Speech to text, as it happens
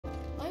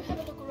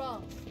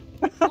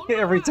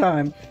every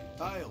time.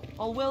 I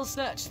will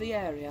search the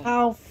area.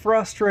 How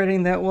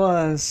frustrating that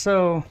was.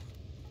 So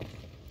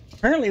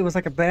apparently it was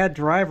like a bad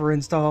driver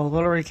install,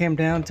 whatever it came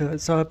down to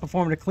it. So I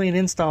performed a clean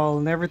install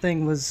and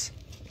everything was,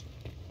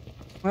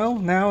 well,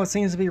 now it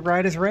seems to be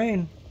right as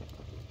rain.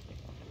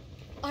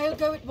 I'll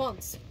go at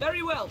once.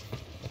 Very well.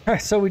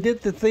 Alright, so we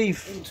did the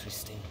thief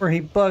Interesting. where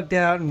he bugged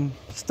out and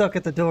stuck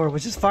at the door,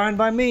 which is fine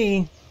by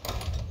me.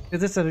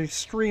 Because it's an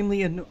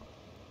extremely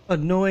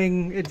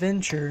annoying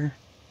adventure.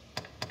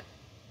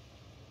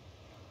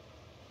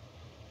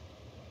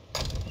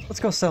 Let's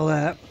go sell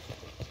that.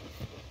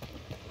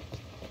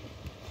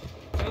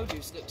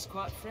 Produce looks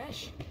quite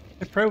fresh.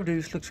 The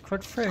produce looks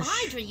quite fresh.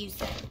 Hydra, you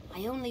said.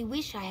 I only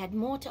wish I had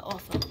more to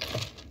offer.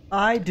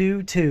 I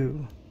do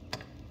too.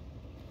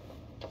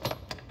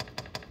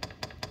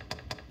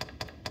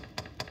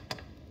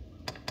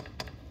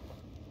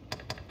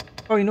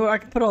 Oh, you know what? I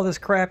can put all this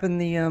crap in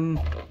the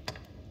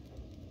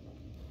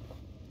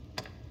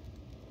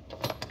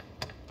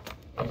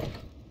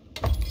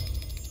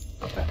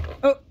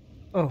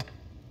Oh.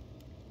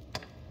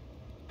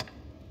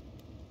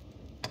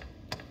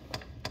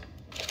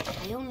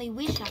 I only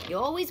wish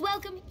you're always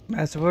welcome.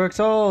 Masterworks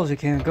alls, you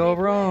can't go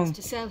wrong.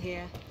 To sell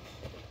here.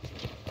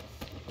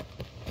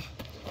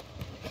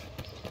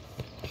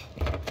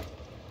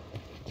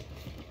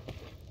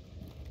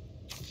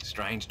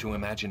 Strange to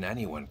imagine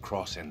anyone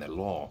crossing the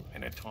law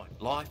in a time.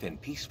 Life in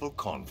peaceful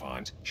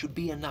confines should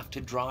be enough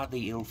to drive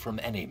the ill from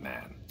any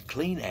man.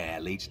 Clean air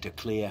leads to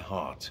clear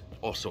hearts,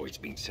 or so it's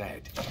been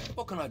said.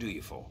 What can I do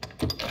you for?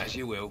 As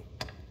you will.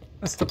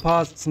 Let's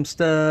deposit some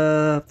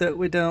stuff that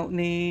we don't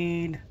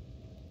need.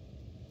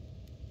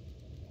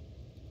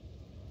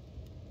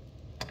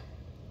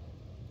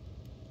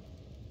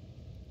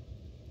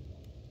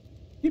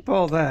 Keep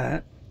all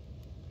that.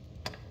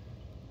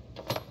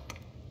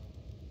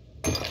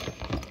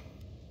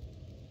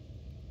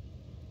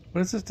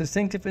 What is this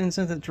distinctive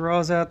incense that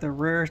draws out the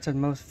rarest and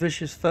most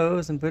vicious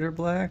foes in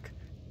Bitterblack?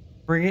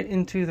 Bring it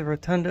into the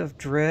Rotunda of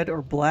Dread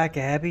or Black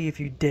Abbey if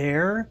you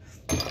dare.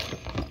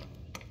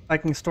 I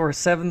can store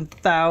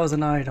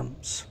 7,000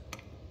 items.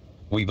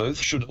 We both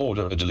should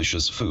order a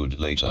delicious food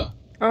later.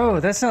 Oh,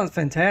 that sounds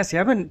fantastic.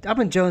 I've been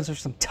jonesing for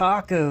some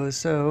tacos,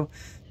 so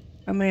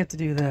I may have to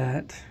do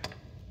that.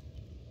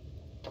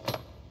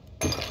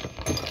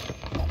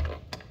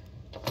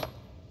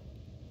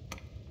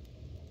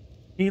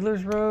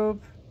 Healer's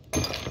robe.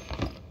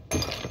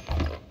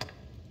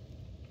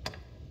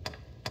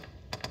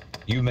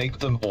 You make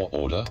them or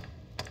order?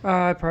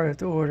 I probably have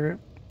to order it.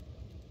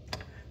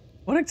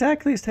 What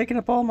exactly is taking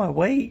up all my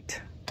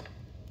weight?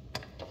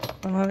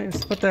 Well,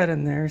 let's put that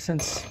in there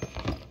since...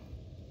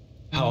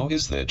 How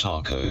is their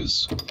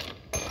tacos?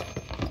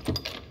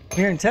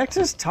 Here in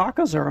Texas,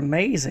 tacos are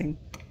amazing.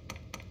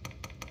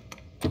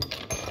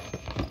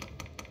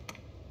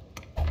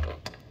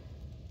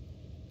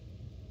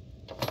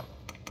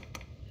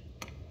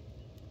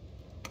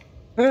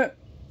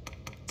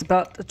 It's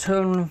about to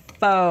turn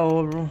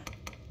foul.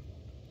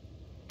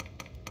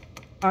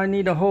 I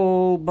need a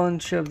whole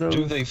bunch of those.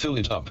 Do they fill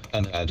it up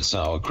and add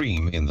sour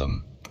cream in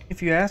them?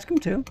 If you ask them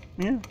to,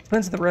 yeah.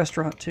 Depends on the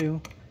restaurant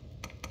too.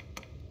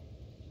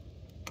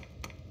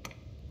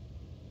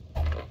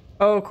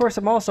 Oh, of course,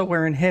 I'm also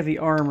wearing heavy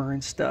armor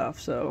and stuff,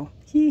 so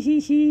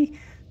hee.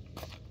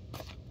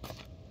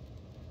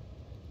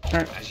 All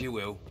right. As you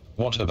will.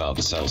 What about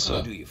What can I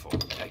salsa? do you for?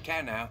 Take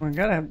care now. We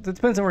gotta have, it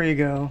depends on where you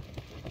go.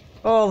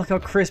 Oh, look how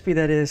crispy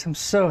that is. I'm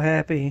so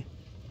happy.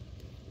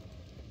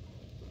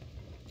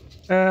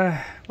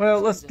 Well,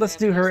 let's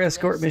do her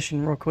escort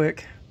mission real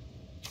quick.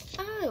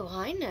 Oh,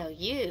 I know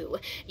you.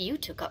 You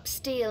took up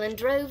steel and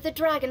drove the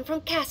dragon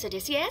from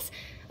Cassidus, yes?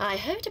 I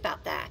heard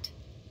about that.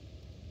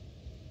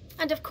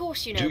 And of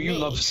course you know Do you me.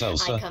 love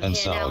salsa I come and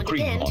here now sour and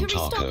cream again on to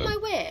restock taco? my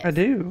wares. I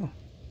do.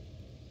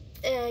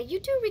 You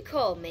do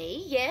recall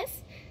me,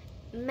 yes?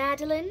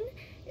 Madeline,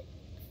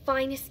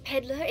 finest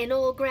peddler in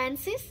all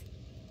Grancis?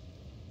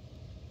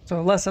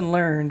 So lesson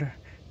learned.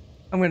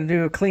 I'm going to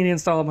do a clean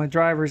install of my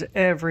drivers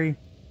every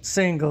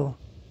single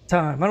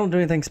time. I don't do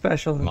anything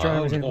special in the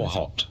drivers Mild anyway. or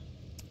hot?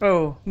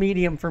 Oh,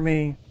 medium for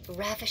me.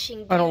 Ravishing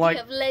beauty I don't like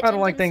of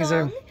legend things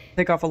and that song?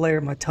 take off a layer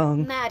of my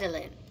tongue.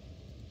 Madeline.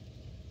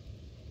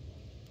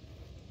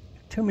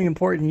 Too many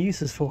important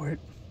uses for it.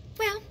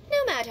 Well,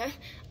 no matter.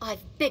 I've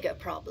bigger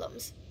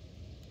problems.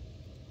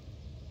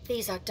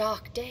 These are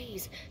dark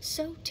days,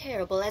 so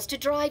terrible as to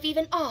drive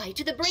even I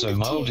to the brink So of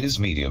mild tears. is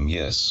medium,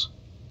 yes.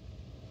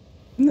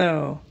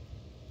 No,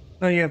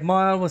 you have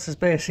mild, which is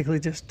basically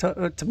just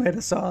tomato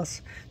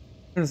sauce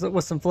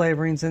with some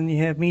flavorings, and you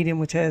have medium,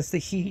 which has the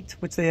heat,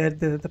 which they add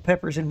the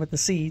peppers in with the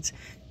seeds,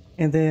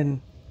 and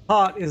then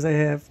hot is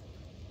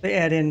they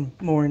add in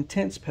more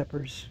intense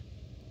peppers.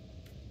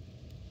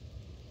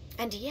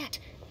 And yet,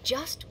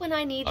 just when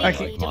I need I the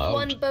can't- aid of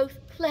one both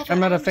clever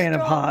I'm not a and fan of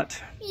strong,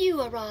 hot.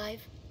 You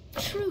arrive.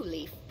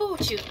 Truly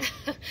fortunate.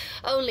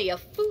 Only a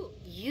fool.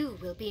 You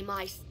will be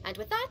my... And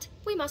with that,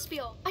 we must be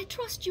off. I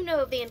trust you know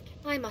of the...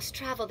 I must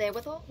travel there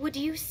with all... Would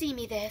you see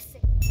me there?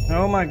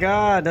 Oh my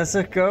god, that's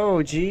a go.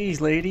 Jeez,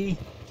 lady.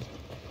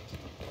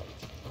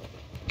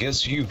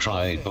 Guess you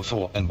tried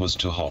before and was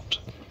too hot.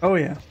 Oh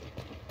yeah.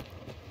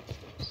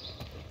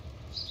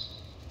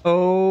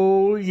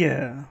 Oh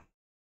yeah.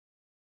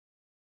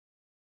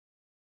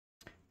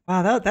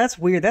 Wow, that's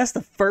weird. That's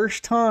the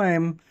first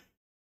time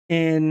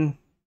in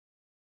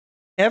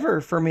ever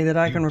for me that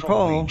I can You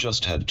recall probably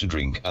just had to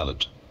drink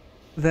Allet.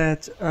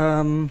 that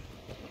that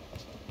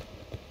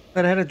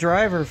I had a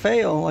driver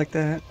fail like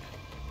that.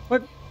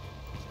 What?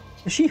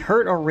 Is she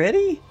hurt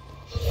already?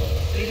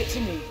 Leave it to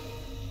me.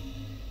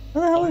 How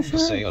the hell is she hurt?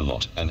 Say a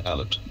lot and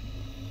Allet.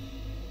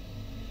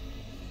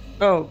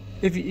 Oh,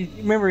 if you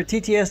remember,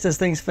 TTS does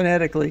things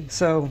phonetically,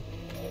 so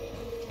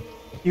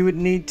you would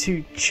need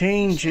to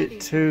change it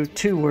to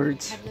 2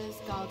 words. Peddlers,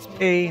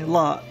 guardsmen. A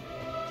lot.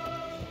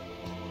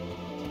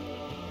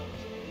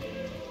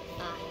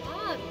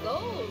 Aha,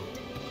 gold.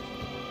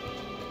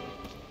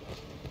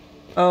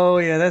 Oh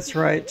yeah, that's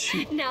right.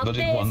 Now But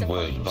in there's one a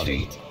word, fine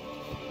buddy. treat.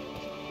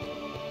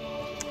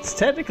 It's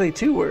technically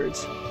 2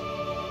 words.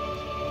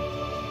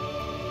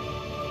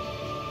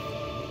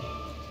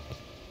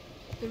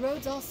 The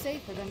roads are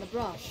safer than the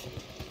brush,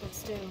 but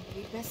still,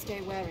 we'd best stay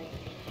wary.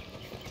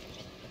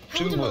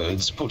 Hold 2 a moment.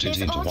 words, put it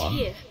There's into art one.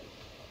 here.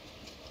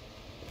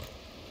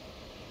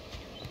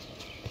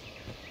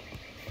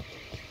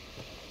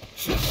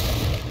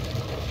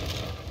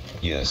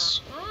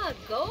 Yes. Ah,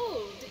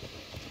 gold.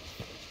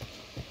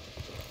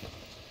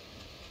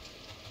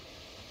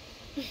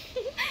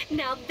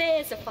 Now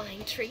there's a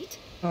fine treat.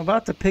 I'm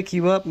about to pick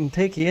you up and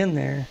take you in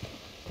there.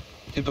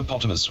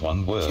 Hippopotamus,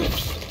 1 word.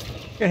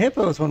 Yeah,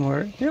 hippo is 1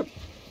 word. Yep.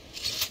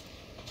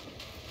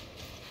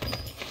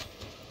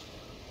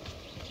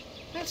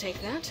 I'll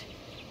take that.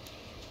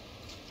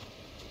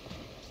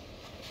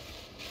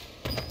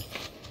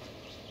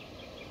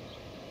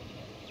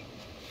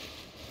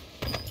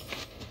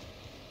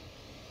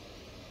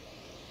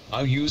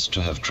 I used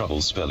to have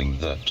trouble spelling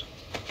that.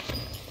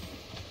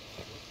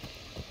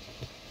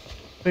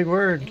 Big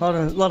word.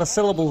 A lot of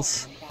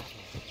syllables.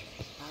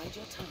 Bide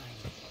your time,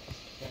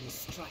 then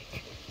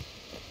strike.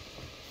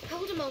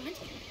 Hold a moment.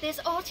 There's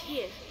art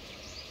here.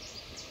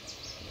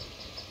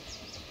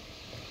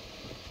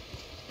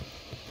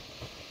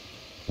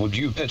 Would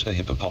you pet a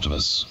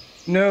hippopotamus?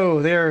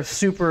 No, they are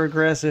super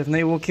aggressive and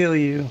they will kill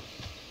you.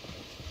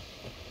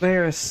 They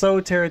are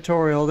so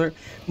territorial.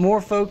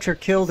 More folks are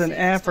killed in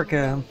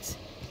Africa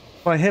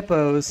by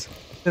hippos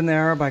than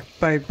there are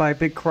by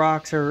big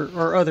crocs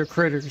or other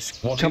critters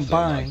What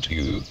combined. if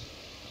they liked you?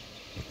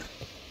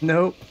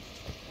 Nope,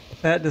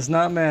 that does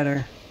not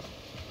matter.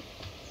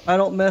 I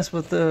don't mess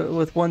with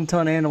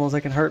 1-ton animals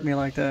that can hurt me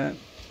like that.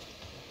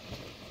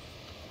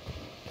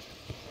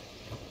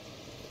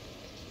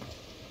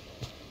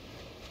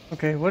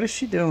 Okay, what is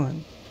she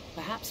doing?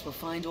 Perhaps we'll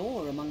find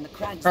ore among the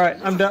crags. All right,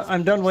 that I'm done.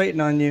 I'm done waiting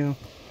on you.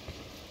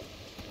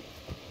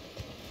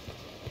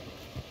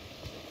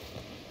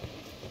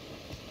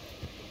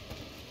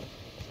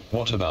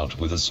 What about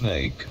with a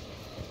snake?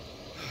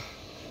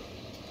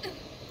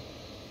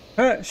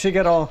 She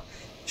got all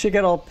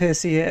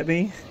pissy at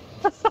me.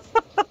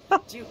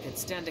 Duke could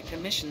stand to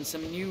commission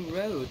some new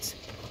roads.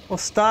 Well,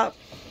 stop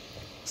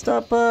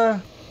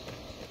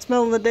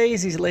smelling the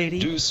daisies, lady.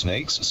 Do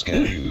snakes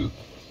scare you?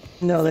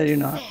 No, they do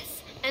not.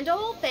 Success. And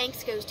all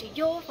thanks goes to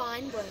your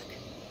fine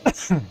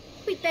work.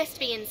 We'd best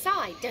be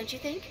inside, don't you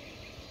think?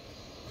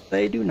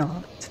 They do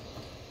not.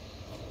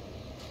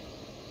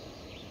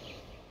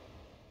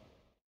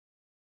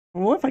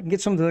 Well, what if I can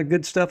get some of the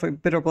good stuff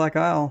at Bitterblack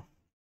Isle?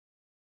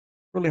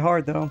 Really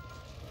hard, though.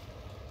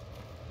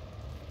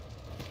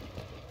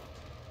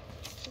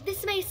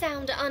 This may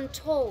sound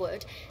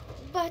untoward,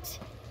 but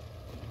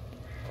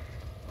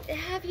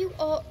have you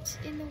aught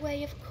in the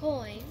way of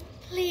coin?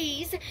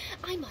 Please,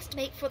 I must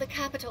make for the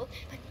capital,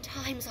 but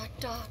times are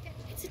dark.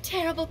 It's a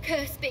terrible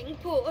curse being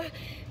poor.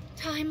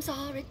 Times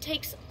are, it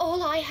takes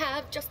all I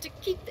have just to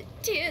keep the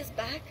tears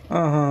back.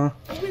 Uh-huh.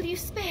 Will you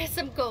spare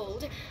some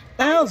gold?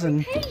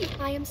 1,000? Hey,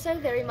 I am so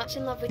very much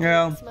in love with you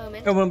Yeah. at this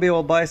moment. I want to be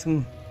able to buy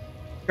some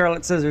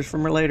scarlet scissors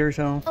from her later,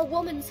 so A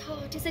woman's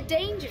heart is a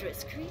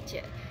dangerous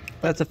creature.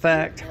 that's a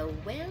fact. You know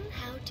well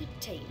how to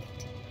tame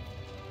it.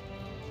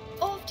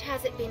 Oft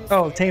has it been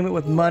Oh, said, tame it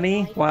with "Poor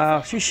money? life Wow,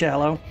 is she's a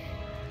shallow.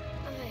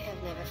 I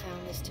have never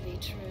found this to be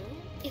true.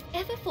 If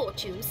ever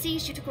fortune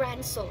sees you to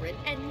Grand Sorin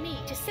and me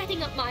to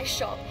setting up my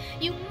shop,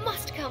 you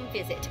must come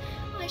visit.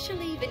 I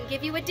shall even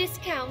give you a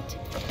discount.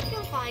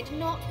 You'll find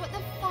naught but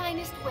the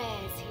finest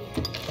wares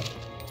here.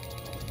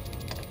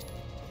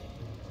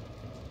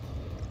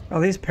 Oh,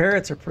 these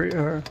parrots are pretty.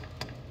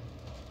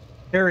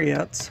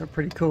 Parrots are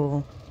pretty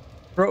cool.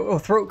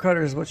 Throat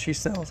cutter is what she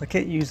sells. I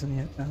can't use them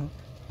yet, though.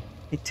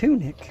 A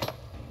tunic.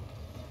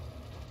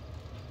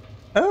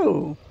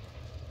 Oh.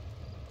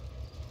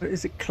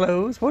 Is it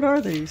clothes? What are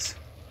these?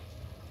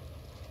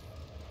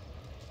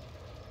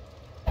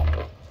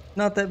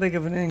 Not that big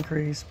of an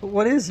increase, but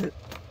what is it?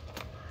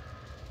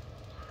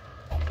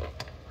 Are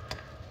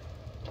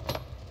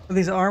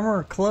these armor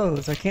or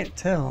clothes? I can't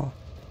tell.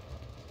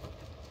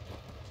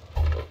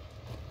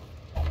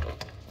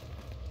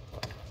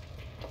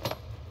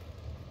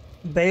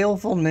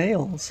 Baleful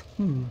nails.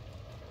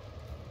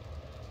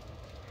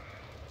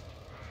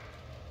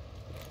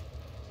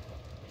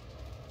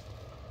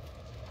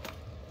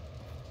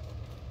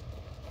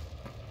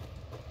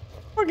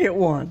 get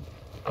one.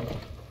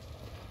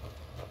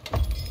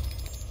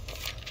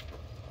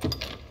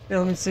 Yeah,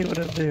 let me see what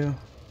it'll do.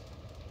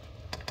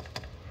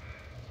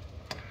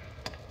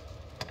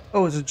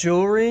 Oh, it's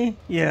jewelry?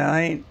 Yeah,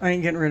 I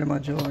ain't getting rid of my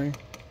jewelry.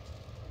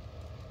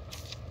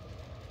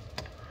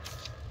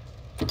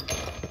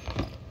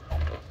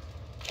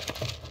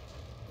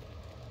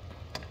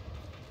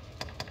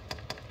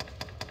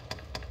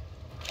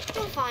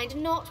 You'll find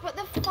naught but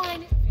the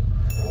finest.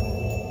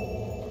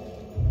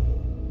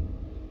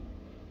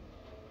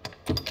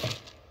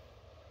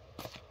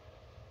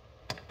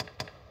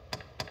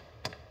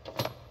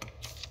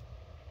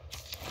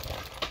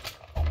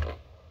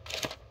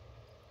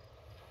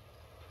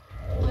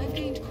 I've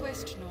gained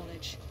quest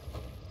knowledge.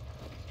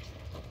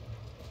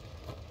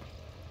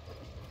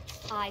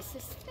 I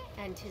suspect,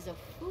 and 'tis a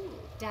fool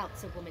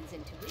doubts a woman's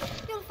intuition.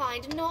 You'll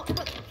find naught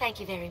but. Thank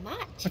you very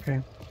much.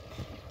 Okay.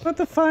 But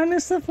the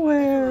finest of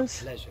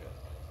wares. Pleasure.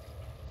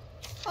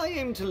 I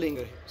aim to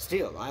linger.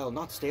 Still, I'll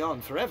not stay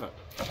on forever.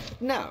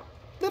 Now,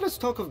 let us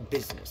talk of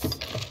business.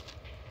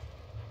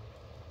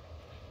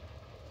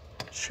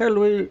 Shall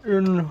we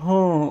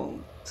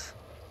enhance?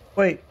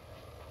 Wait.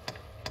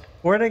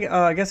 Where'd I get?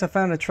 Oh, I guess I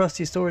found a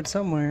trusty sword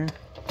somewhere.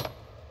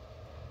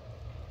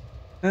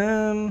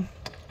 I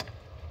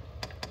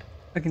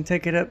can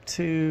take it up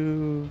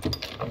to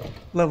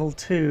level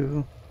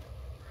 2.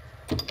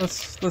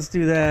 Let's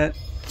do that.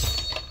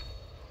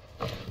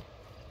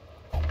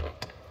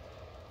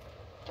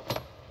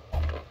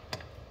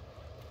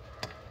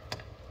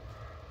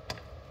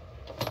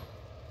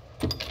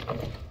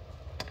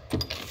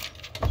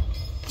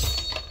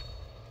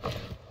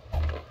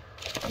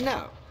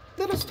 Now,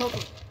 let us talk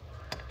of...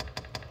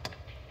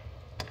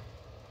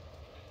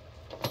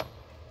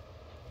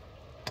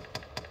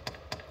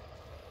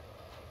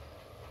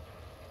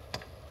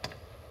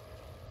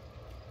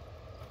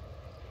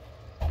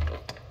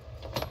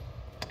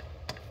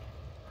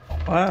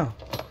 Wow.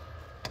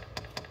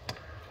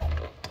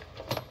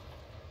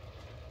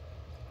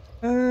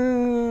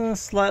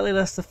 Slightly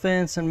less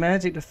defense and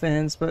magic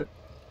defense, but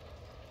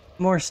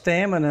more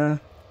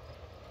stamina.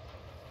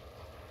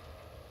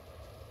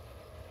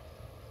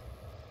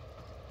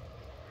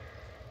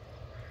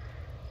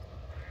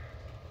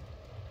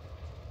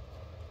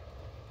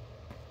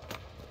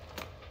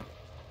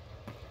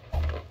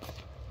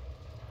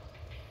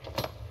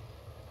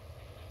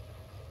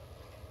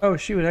 Oh,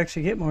 she would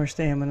actually get more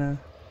stamina.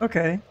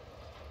 Okay.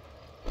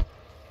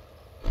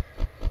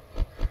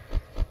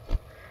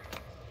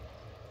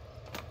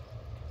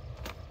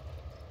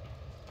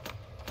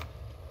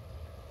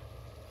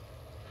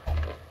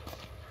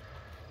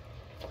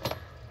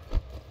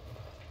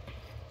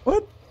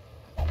 What?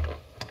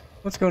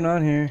 What's going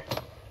on here?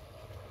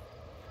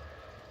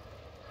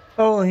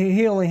 Oh,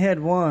 he only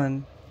had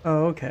one.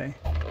 Oh, okay.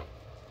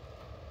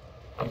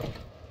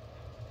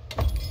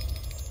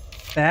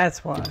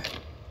 That's why.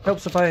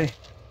 Helps if I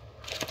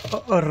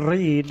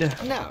read.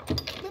 Now,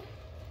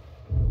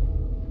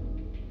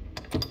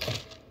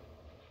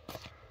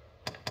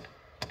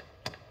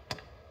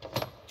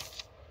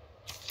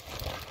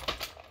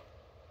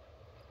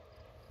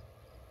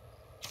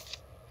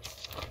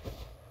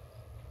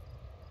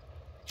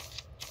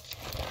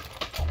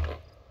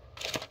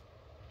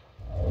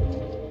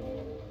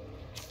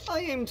 I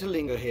aim to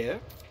linger here.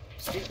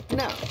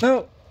 Now,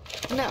 No.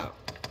 now,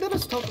 let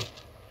us talk of...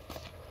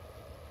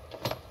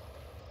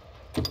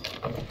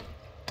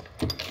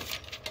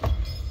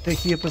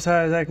 Take you up as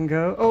high as I can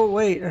go. Oh,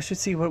 wait. I should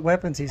see what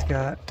weapons he's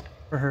got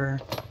for her.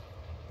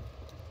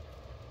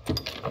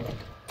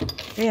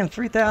 Damn,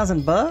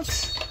 3,000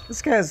 bucks?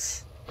 This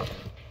guy's...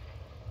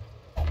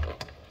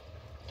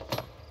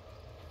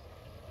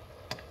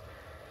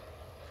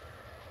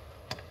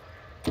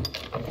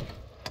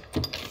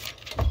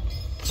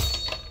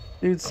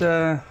 Dude's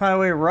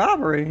highway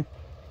robbery.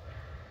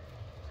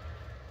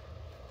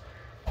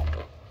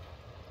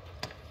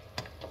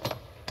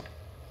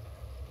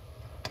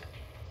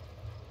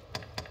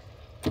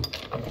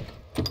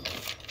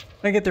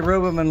 I get the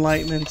Robe of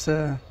Enlightenment's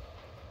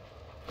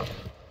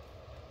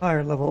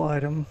higher level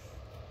item.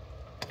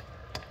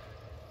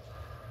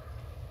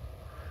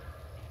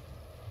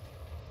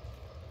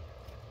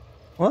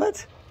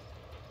 What?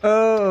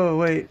 Oh,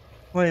 wait.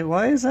 Wait,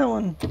 why is that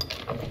one?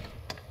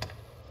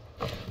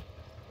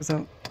 Is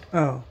that...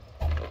 Oh.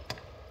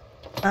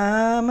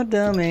 I'm a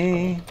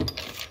dummy.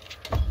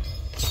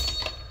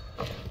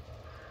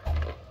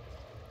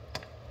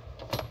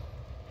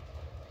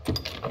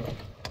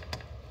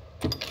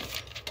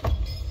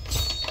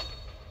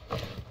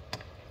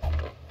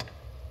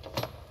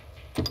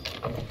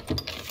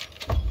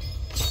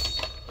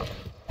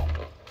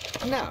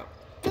 Now,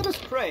 let us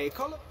pray,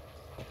 call...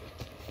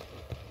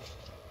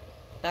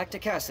 Back to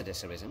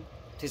Cassidus, Arisen.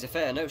 'Tis a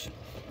fair notion.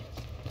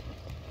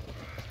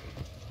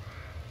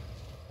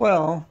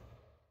 Well,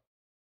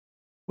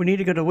 we need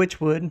to go to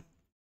Witchwood.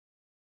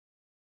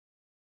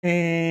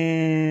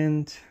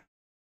 And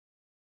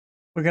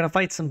we're gonna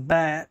fight some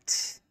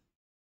bats.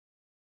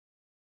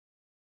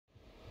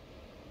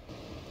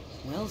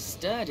 Well,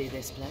 sturdy,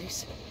 this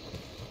place.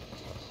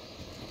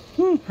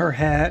 Her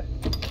hat.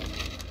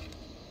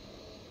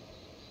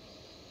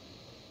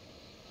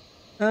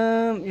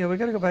 Yeah, we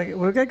gotta go back.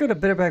 We gotta go to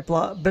Bitterblack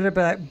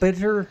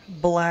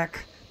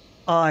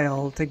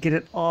Isle to get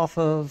it off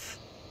of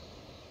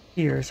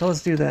here. So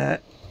let's do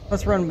that.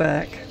 Let's run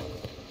back.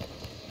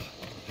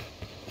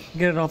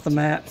 Get it off the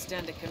map.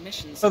 Stand a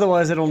commission.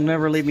 Otherwise, it'll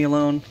never leave me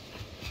alone.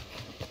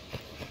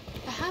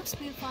 Perhaps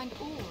we'll find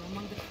ore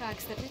among the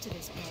crags that litter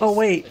this place. Oh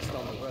wait, It's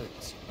on the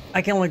roads.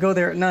 I can only go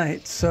there at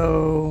night,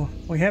 so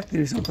we have to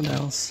do something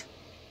else.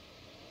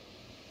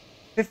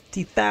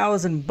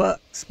 50,000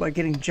 bucks by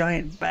getting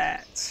giant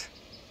bats.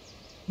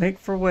 Make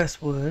for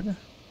Westwood.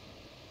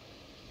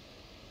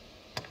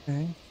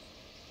 Okay.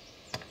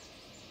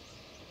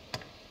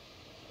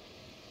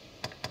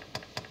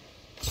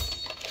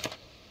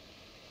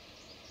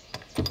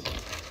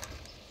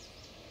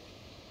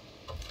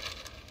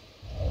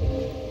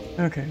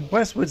 Okay,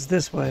 Westwood's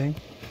this way.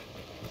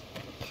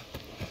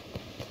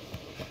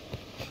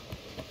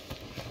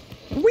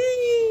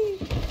 Whee!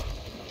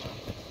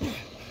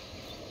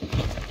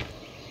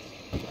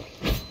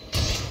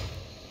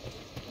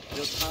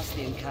 We'll pass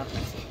the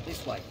encampment.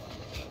 This way.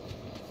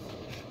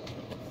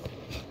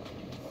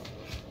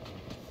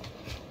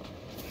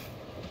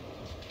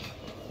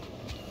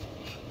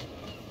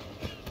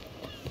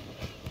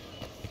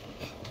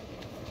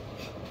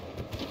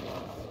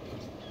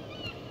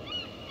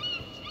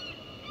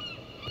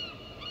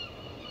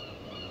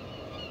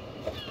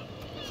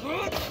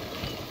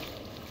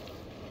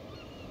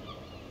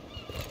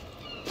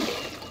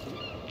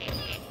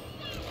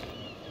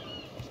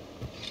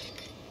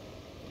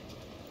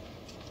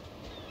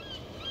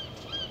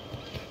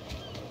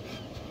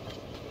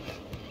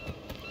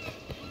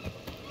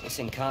 This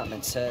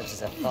encampment serves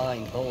as a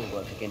fine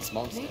bulwark against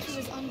monsters. Nature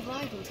is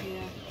unrivaled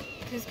here.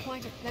 It is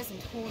quite a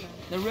pleasant corner.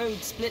 The road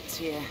splits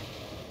here.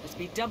 Let's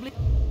be doubly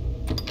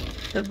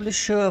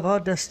Sure of our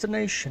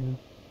destination.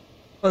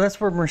 Oh, that's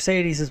where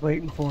Mercedes is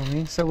waiting for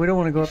me, so we don't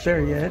want to go up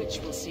there yet. which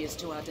will see us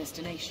to our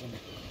destination.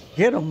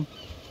 Get him.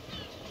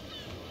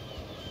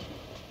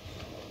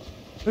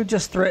 Who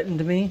just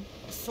threatened me?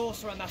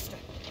 Sorcerer Master,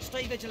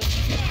 stay vigilant.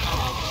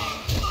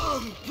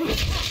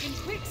 In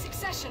quick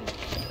succession.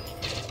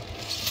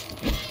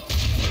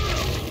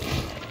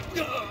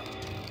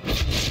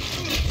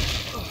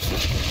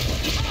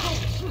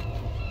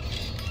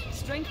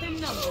 Strength in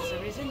numbers,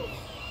 Arisen.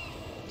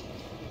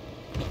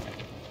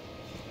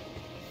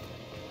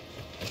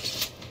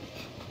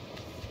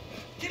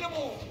 Kill 'em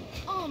all!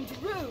 Armed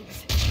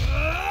rogues.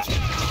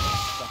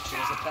 Structure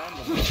is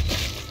abandoned.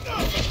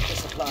 The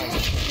supplies.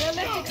 They're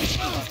left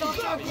exposed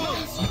after a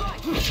grand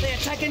strike. They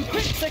attack in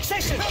quick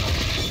succession.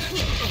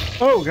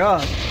 Oh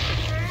god.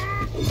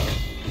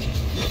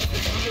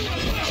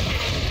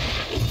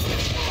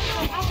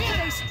 After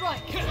they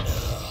strike.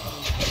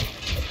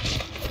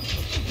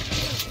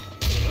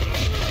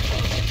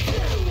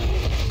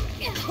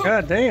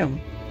 God damn.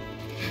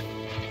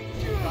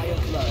 By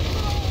a blow.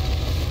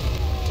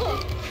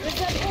 Is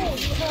that all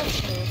you have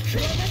for?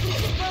 They're left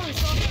exposed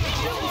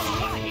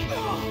after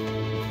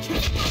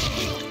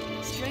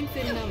a strength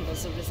in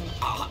numbers, Arisen.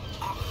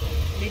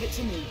 Leave it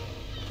to me.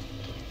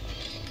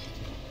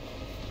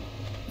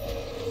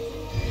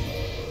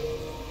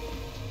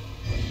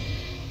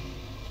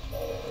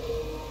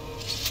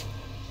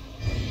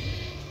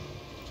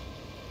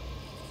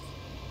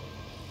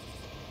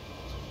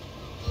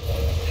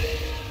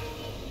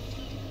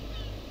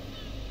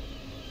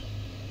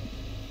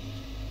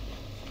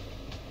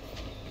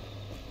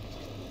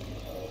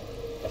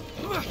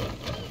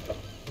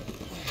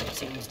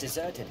 Seems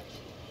deserted.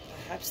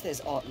 Perhaps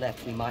there's aught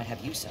left we might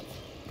have use of.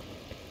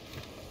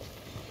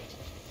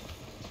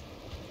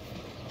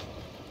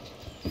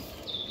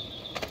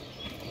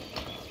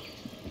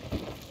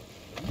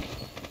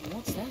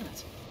 What's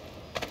that?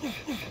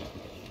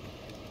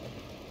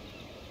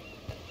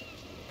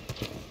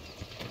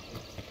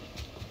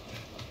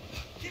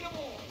 Kill 'em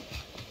all!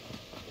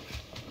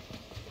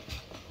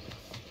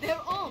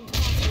 They're armed.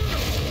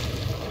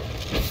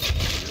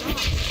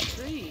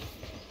 Tree.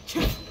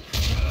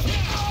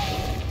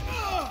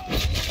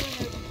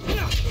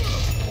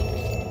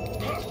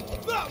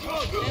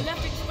 They're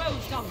left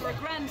exposed after a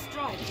grand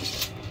strike.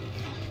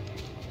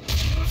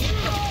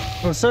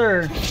 Oh,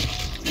 sir.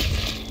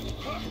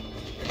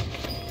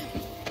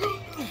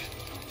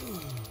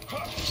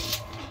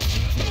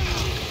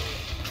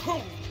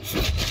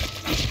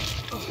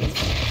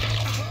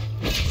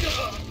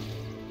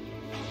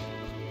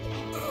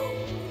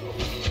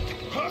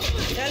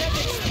 They're left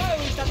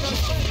exposed after a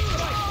grand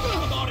strike.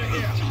 I'm out of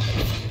here!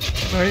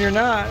 No, you're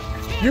not.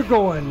 You're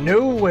going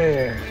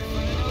nowhere.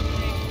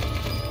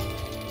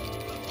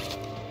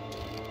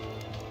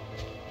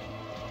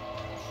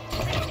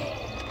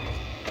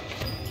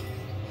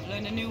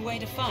 Learned a new way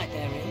to fight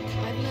there, Rick.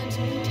 I've learned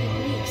new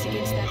techniques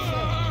against that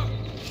foe.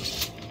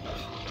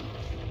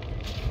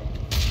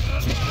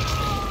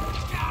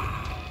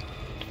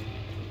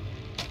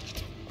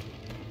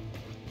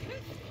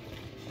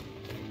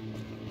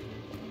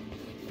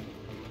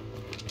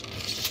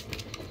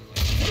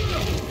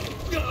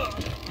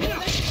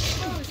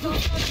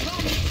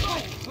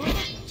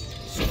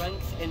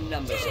 Strength in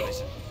numbers,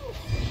 Arisen.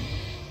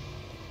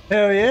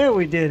 Hell yeah,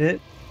 we did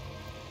it.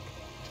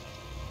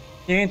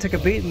 You ain't took a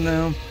beating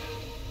though.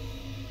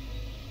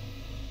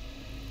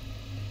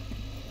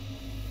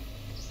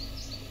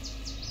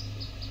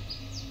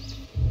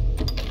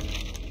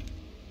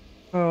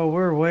 Oh,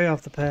 we're way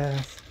off the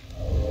path.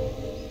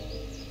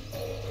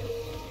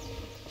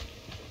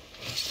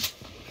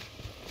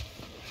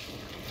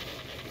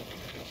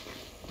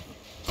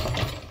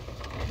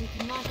 We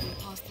can likely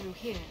pass through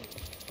here.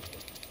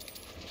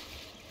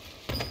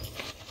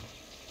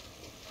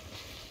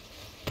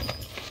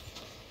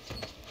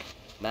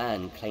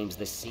 Man claims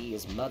the sea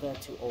is mother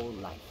to all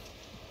life.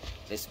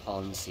 This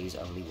pond sees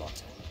only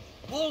water.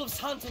 Wolves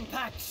hunt in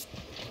packs!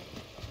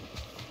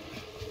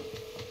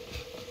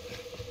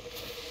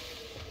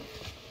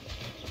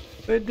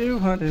 They do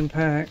hunt in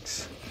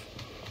packs.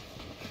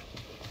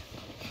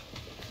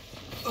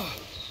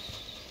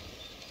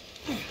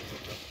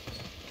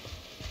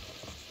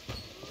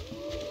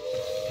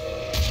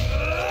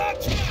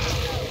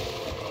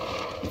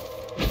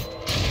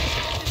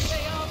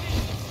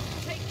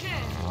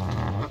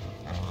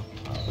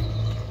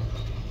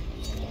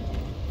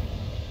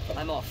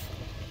 I'm off.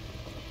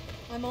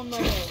 I'm on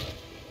my way.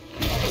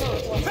 I'll go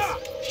at once.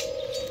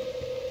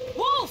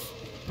 Wolf!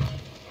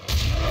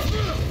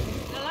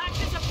 The lack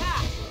is a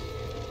path.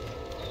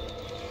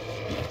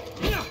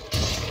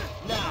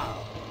 Now!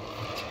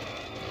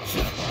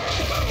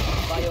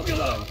 By your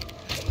command.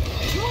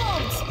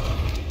 Wolves!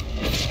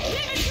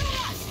 Give it to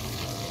us!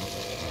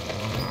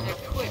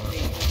 Equip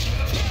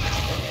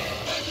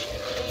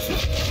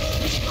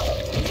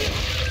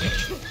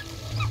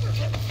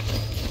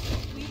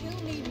We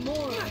will need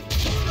more of it.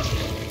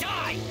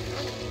 Die!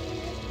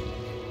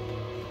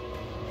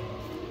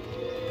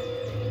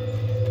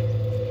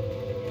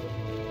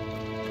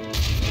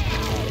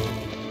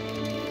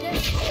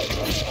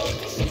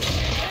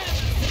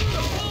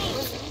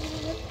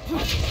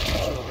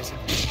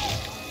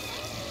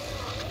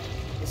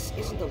 This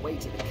isn't the way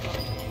to the cup.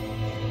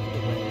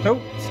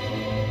 Nope.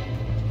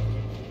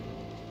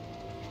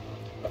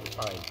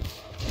 Fine.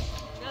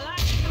 The lack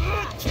is a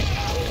path.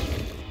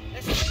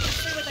 Let's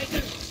see what they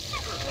do.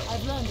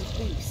 I've learned of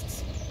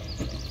beasts.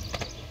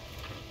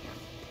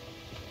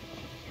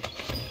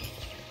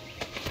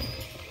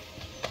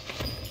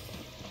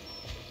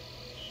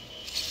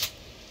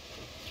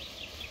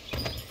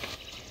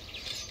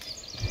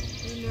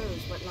 Who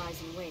knows what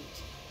lies in wait?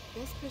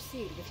 Best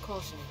proceed with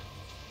caution.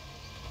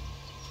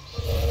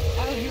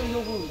 I'll heal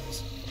your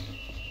wounds.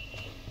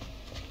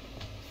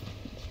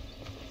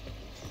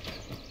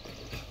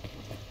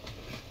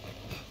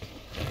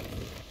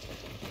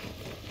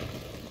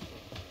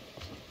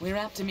 We're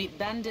apt to meet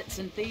bandits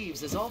and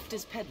thieves as oft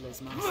as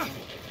peddlers, Master.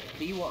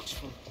 Be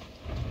watchful.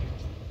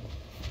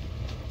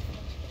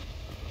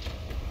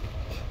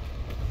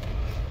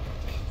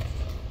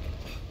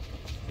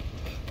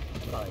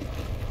 Fine.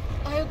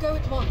 I'll go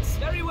at once.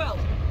 Very well.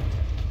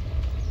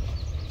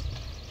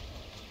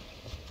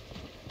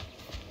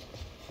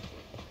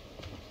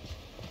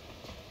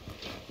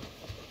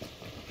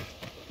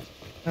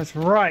 That's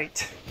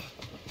right.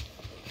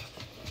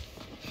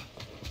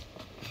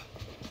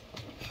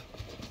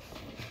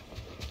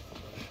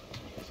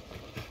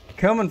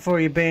 Coming for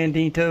you,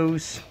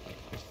 banditos.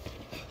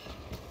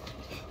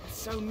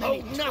 So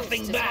many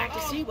nothing back.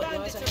 To see what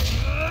lies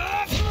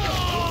ahead.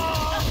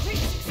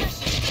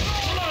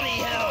 Bloody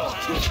hell!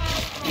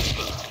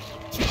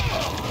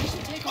 We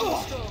should take on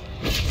the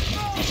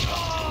storm.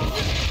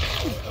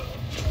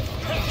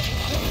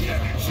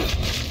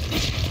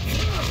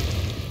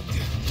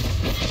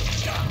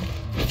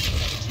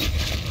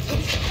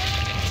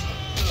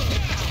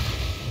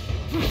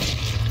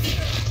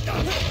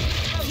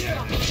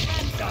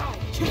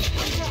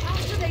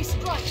 After they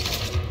strike.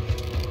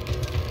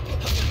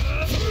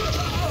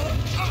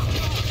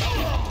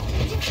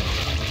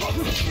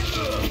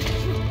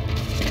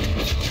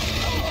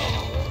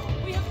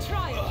 We have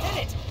triumphed,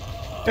 did it?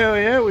 Hell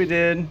yeah, we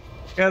did.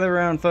 Gather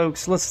around,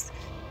 folks.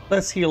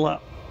 Let's heal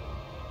up.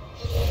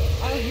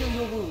 I'll heal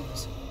your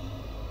wounds.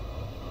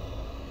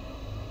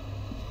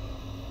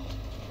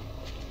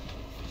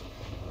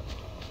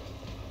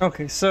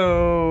 Okay,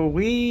 so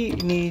we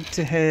need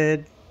to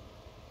head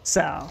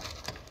south.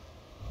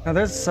 Now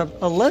there's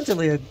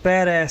allegedly a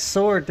badass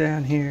sword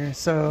down here,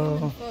 so...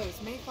 Human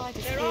foes may fight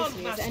as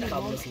fiercely as any I'm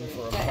monster. looking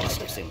for a boss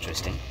that's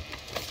interesting.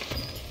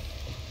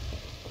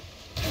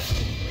 Wait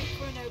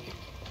for an opening.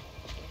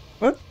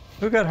 What?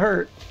 Who got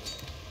hurt?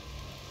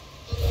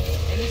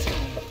 Anytime.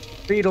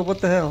 Beetle, what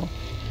the hell?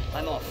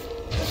 I'm off.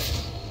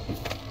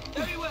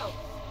 Very well.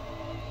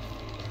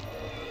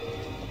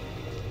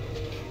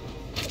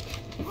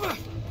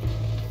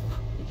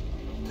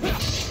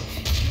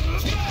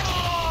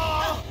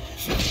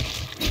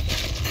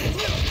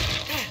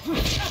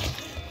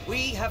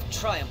 We have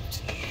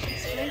triumphed.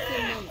 Strength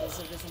in numbers,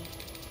 Arisen.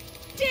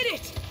 Did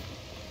it!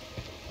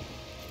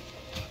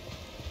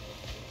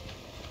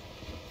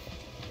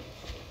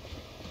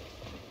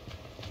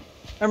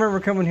 I remember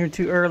coming here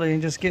too early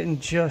and just getting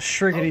just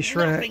shriggity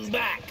shrecked.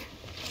 back.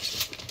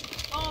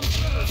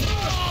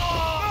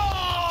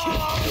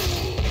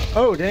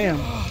 Oh, damn.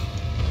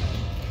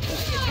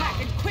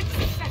 Attack in quick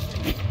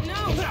succession. No!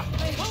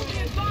 They hold me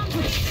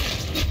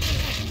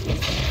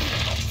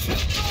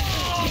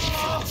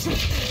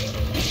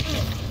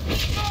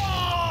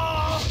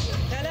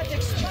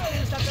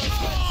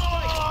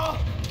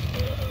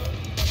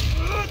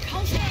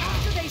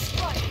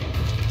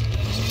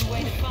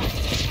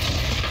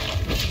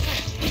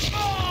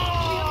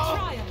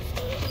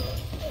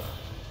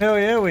Hell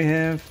yeah, we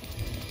have.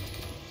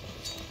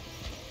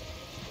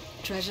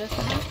 Treasure,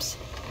 perhaps?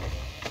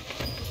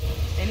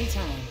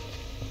 Anytime.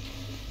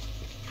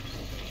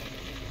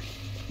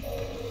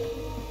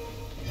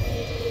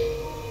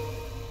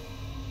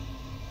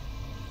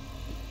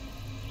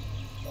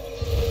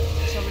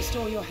 Shall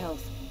restore your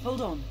health.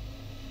 Hold on.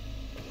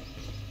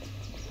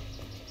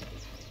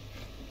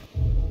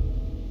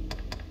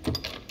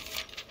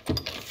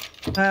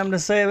 Time to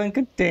save and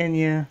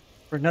continue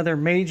for another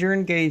major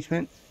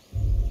engagement.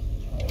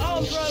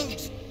 Armed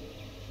roads!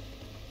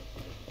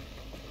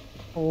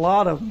 A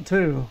lot of them,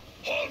 too.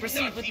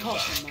 Proceed with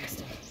caution,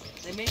 Master.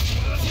 They may...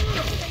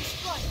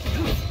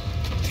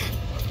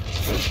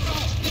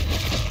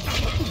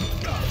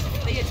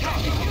 They attack!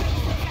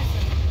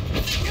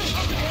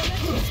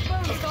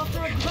 Exposed after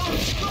a grand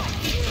strike!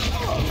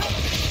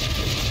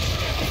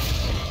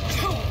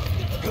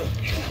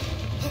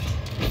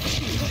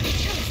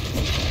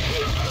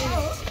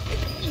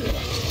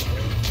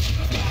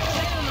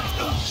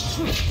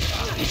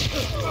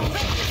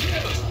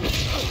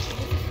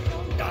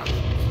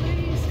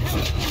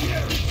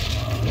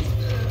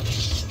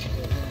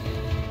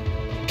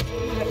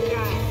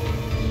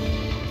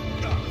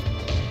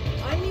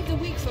 I leave the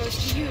weak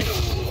foes to you.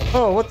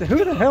 Oh, what the?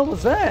 Who the hell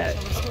was that?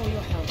 Restore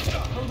your health.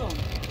 Hold on.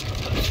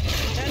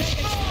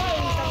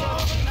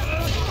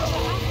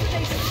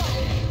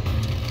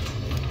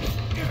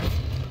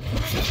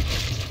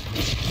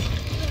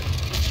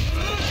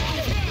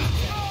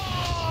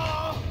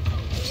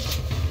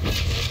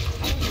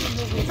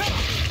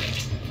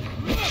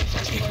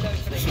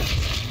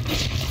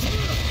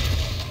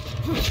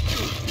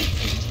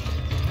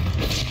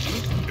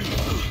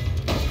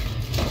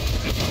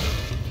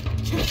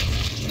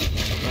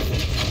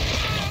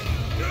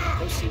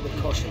 Proceed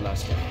with caution,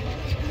 Master.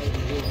 Maybe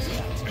rules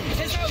that.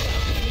 It's over!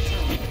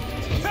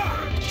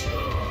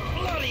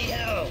 Bloody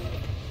hell!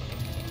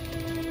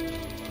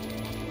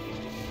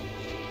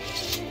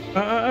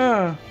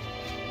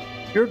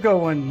 You're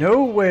going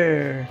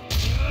nowhere.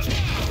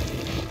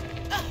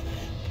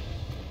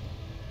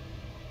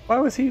 Why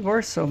was he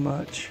worth so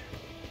much?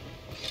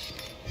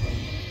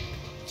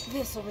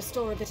 This will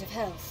restore a bit of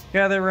health.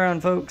 Gather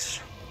around, folks.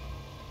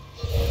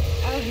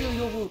 I'll heal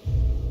your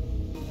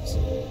wounds.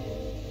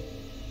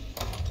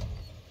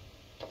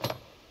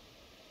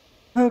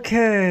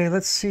 Okay,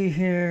 let's see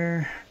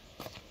here.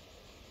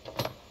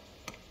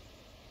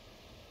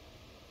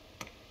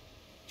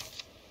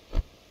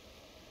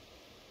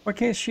 Why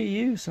can't she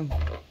use them?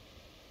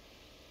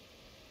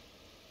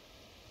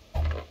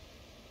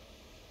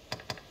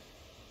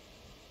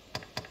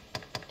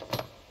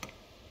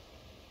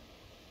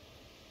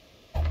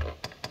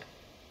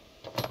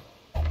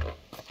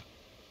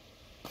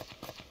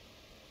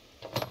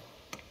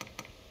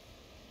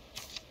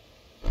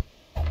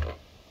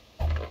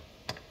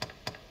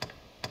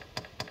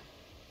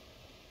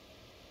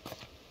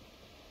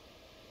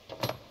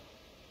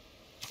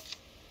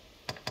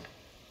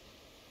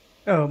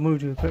 Oh, move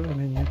to equipment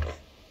menu.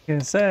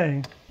 Gonna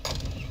say.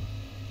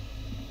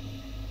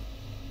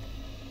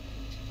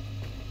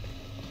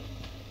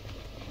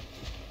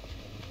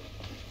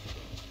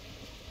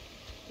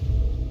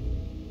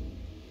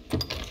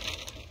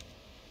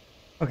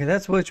 Okay,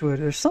 that's Witchwood.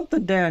 There's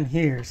something down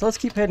here, so let's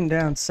keep heading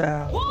down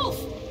south.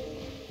 Wolf!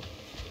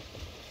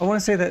 I want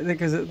to say that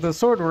because the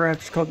sword we're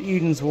after is called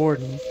Eden's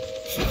Warden.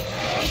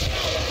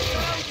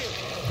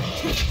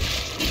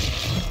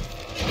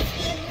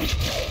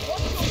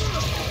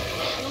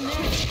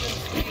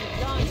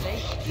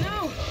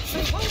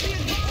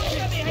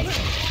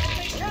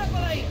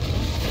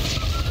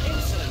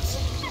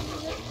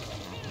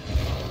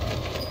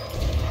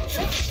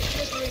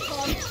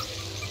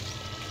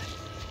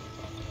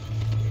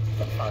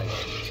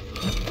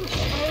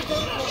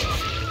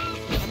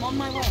 I'm on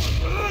my way.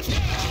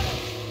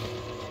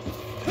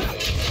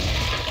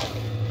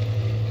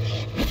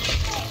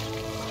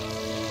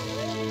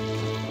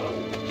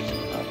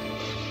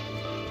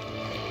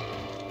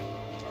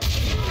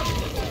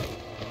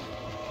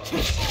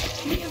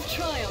 We have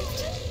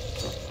triumphed.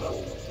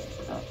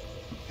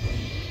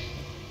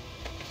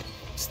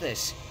 What's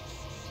this?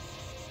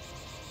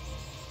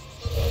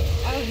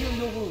 I'll heal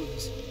your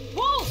wounds.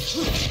 Wolf!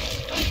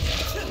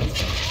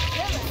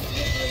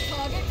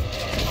 Target.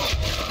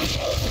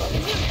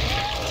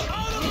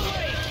 Out of the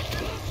way!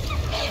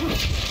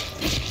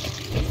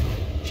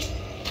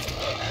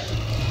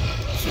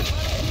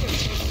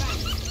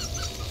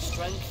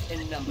 Strength in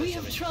numbers. We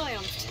have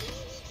triumphed.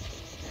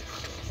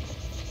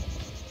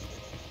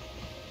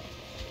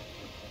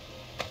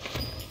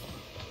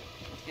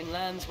 In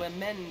lands where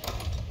men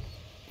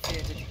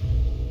fear to...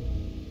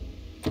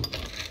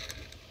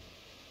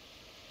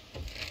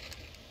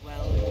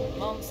 Well,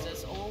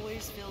 monsters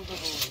always fill the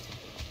void.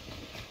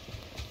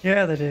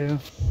 Yeah, they do.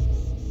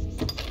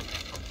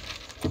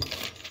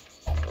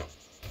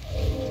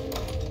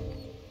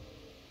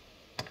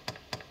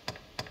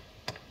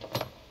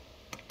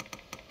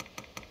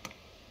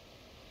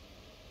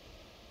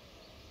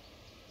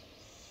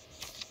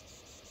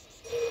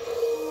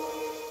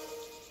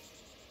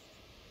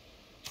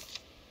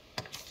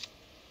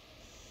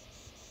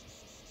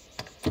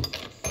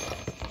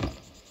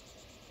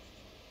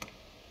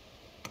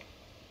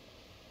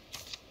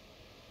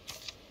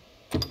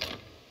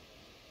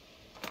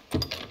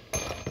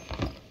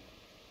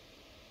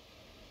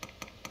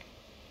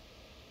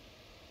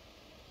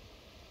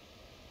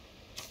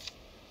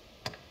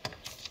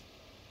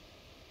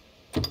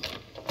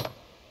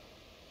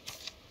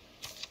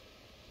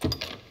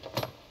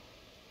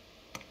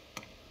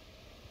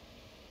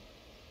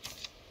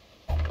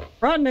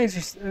 Rotten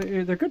eggs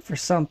are they're good for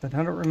something. I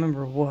don't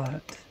remember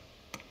what.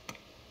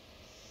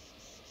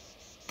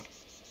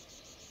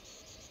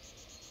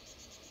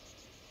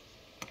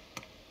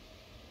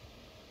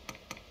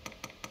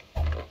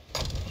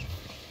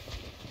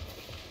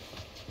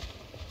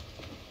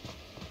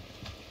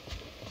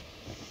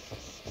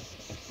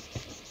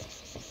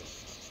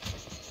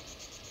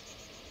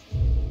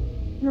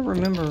 I don't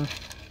remember.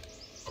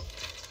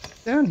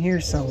 Down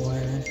here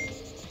somewhere.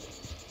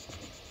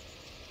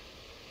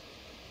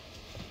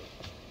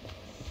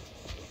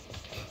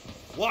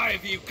 Why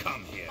have you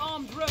come here?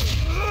 Armed road.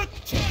 For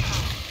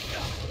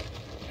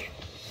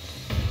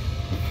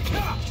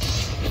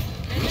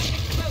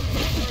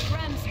a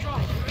grand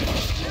strike.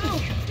 No,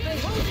 they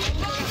hold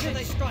it back until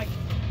they strike.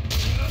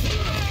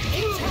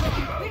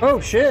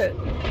 Oh shit!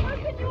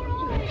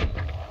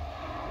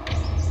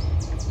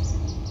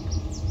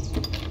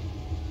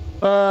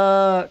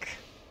 Fuck.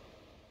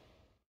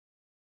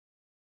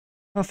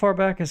 How far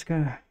back is it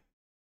gonna?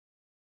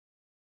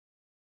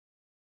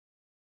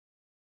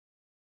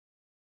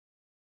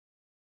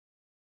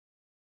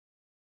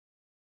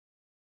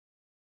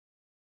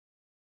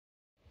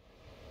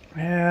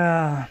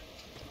 Yeah.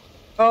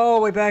 Oh,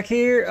 way back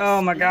here?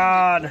 Oh my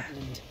god.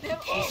 They're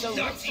all So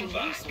Knock rich you in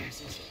back.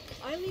 resources.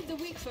 I leave the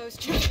weak foes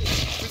to you.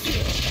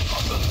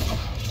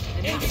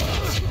 And it's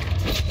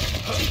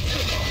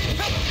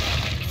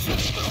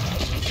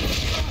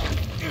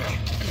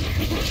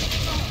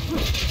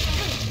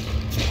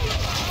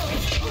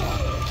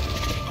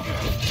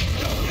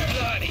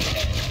Bloody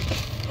hell.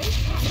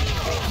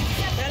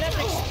 they're left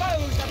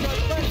exposed after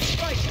a grand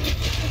strike.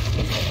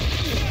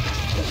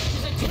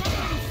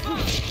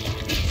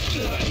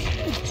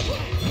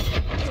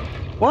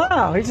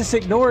 Wow, he just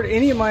ignored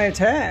any of my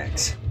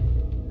attacks.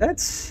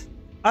 That's...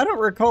 I don't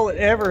recall it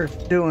ever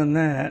doing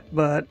that,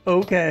 but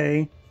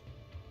okay.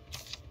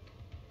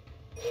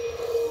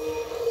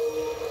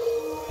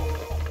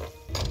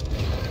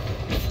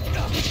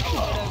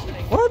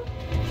 What?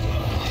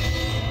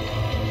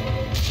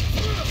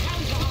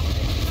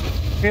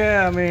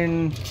 Yeah, I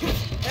mean...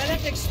 They're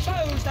left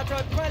exposed after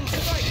a grand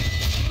strike.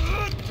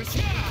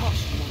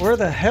 Where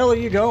the hell are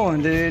you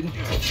going, dude?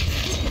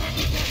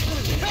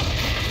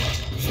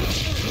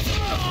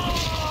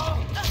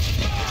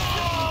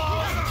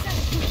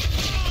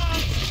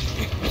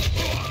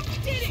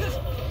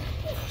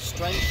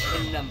 Strength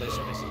in numbers,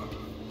 Arisen.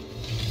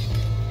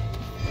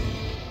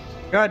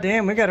 God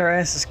damn, we got our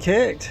asses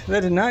kicked. That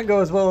did not go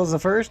as well as the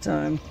first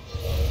time.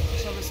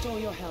 Shall restore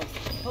your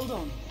health. Hold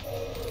on.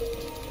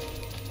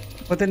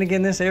 But then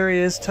again, this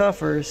area is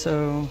tougher,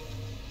 so...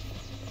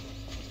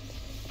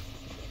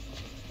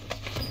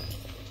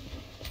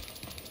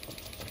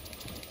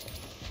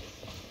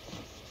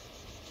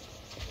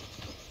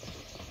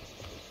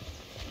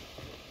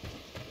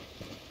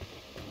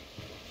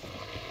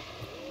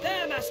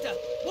 There, Master!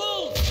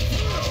 Wolves!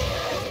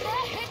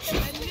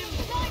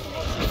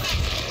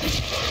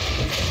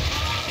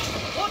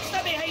 What's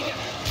their behavior?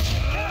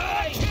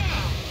 Hey!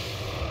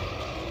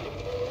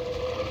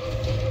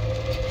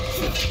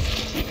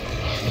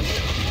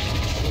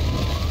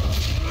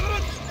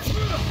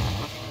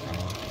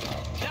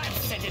 That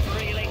said it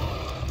really.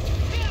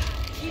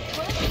 Keep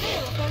well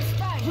clear of those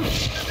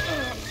fangs.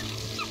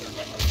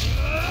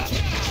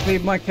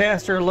 Leave my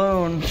caster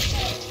alone.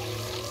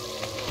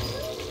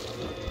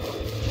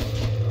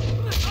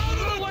 Out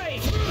of the way!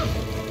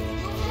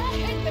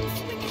 Hit them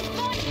swinging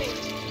behind me.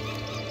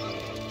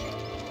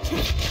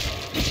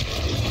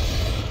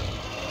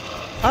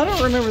 I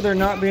don't remember there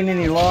not being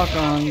any lock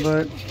on,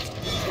 but... Wait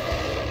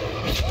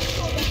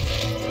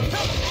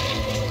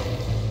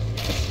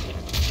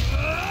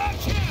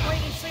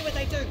and see what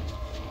they do.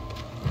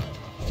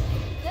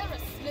 They're a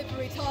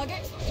slippery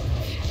target.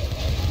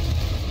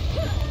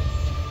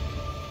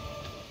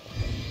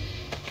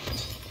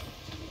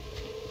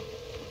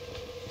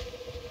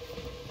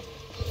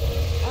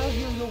 I'll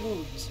heal your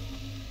wounds.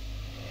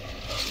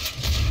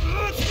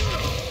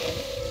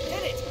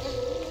 Hit it!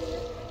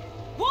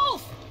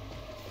 Wolf!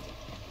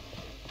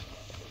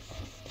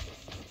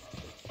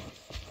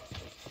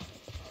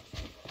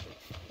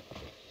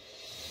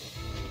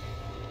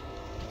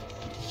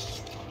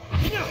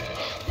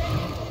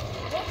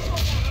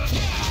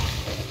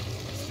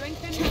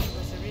 Strength in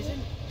numbers, Arisen.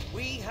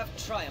 We have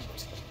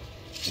triumphed.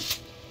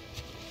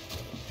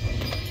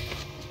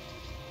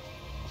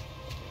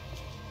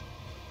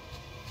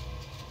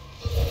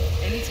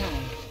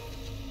 Anytime.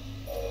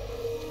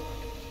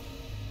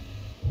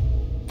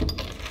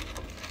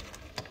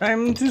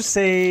 Time to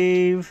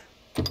save.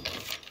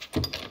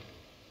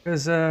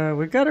 Because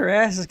we got our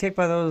asses kicked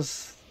by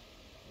those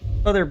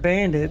other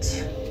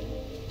bandits.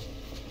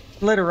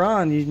 Later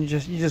on, you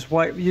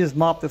just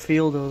mop the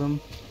field of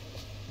them.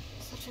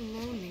 Such a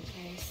lonely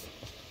place.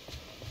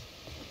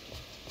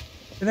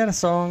 Isn't that a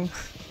song?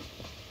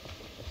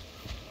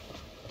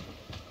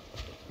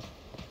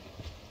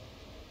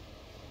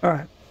 All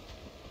right.